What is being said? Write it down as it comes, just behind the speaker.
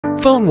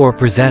Phone War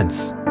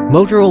presents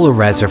Motorola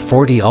Razr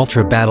 40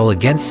 Ultra battle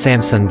against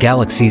Samsung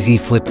Galaxy Z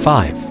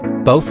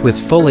Flip5, both with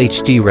full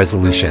HD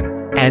resolution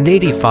and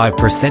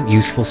 85%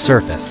 useful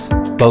surface,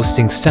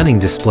 boasting stunning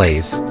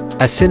displays,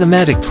 a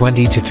cinematic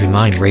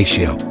 20:9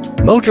 ratio.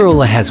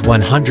 Motorola has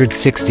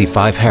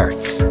 165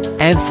 Hz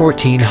and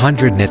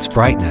 1400 nits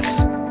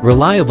brightness,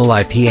 reliable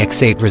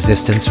IPX8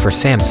 resistance for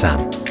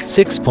Samsung,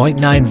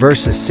 6.9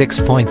 versus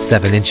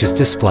 6.7 inches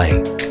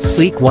display,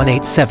 sleek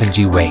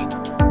 187G weight.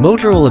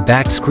 Motorola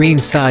back screen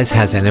size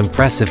has an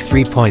impressive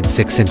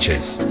 3.6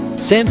 inches.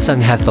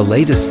 Samsung has the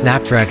latest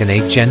Snapdragon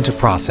 8 Gen 2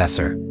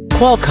 processor,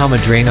 Qualcomm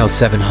Adreno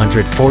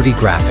 740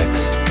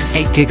 graphics,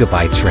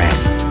 8GB RAM.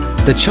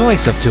 The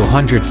choice of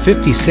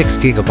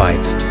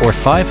 256GB or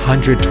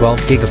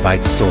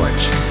 512GB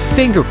storage.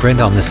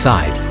 Fingerprint on the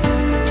side.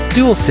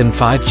 Dual SIM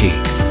 5G.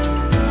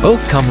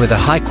 Both come with a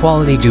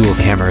high-quality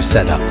dual-camera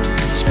setup,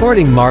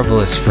 sporting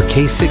marvelous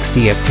 4K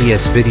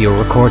 60fps video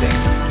recording.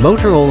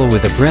 Motorola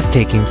with a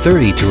breathtaking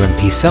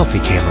 32MP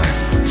selfie camera,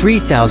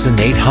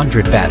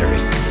 3800 battery.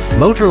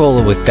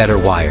 Motorola with better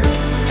wired,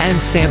 and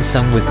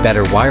Samsung with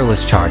better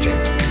wireless charging.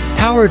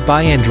 Powered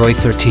by Android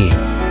 13,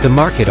 the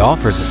market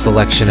offers a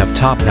selection of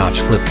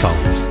top-notch flip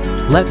phones.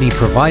 Let me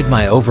provide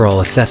my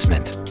overall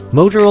assessment.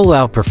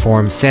 Motorola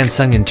outperforms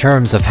Samsung in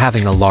terms of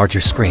having a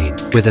larger screen,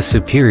 with a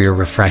superior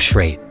refresh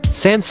rate.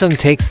 Samsung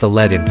takes the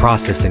lead in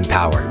processing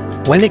power.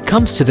 When it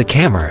comes to the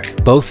camera,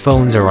 both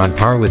phones are on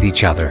par with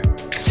each other.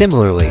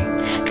 Similarly,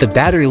 the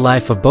battery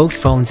life of both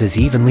phones is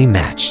evenly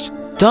matched.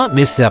 Don't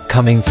miss the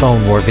upcoming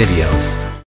Phone War videos.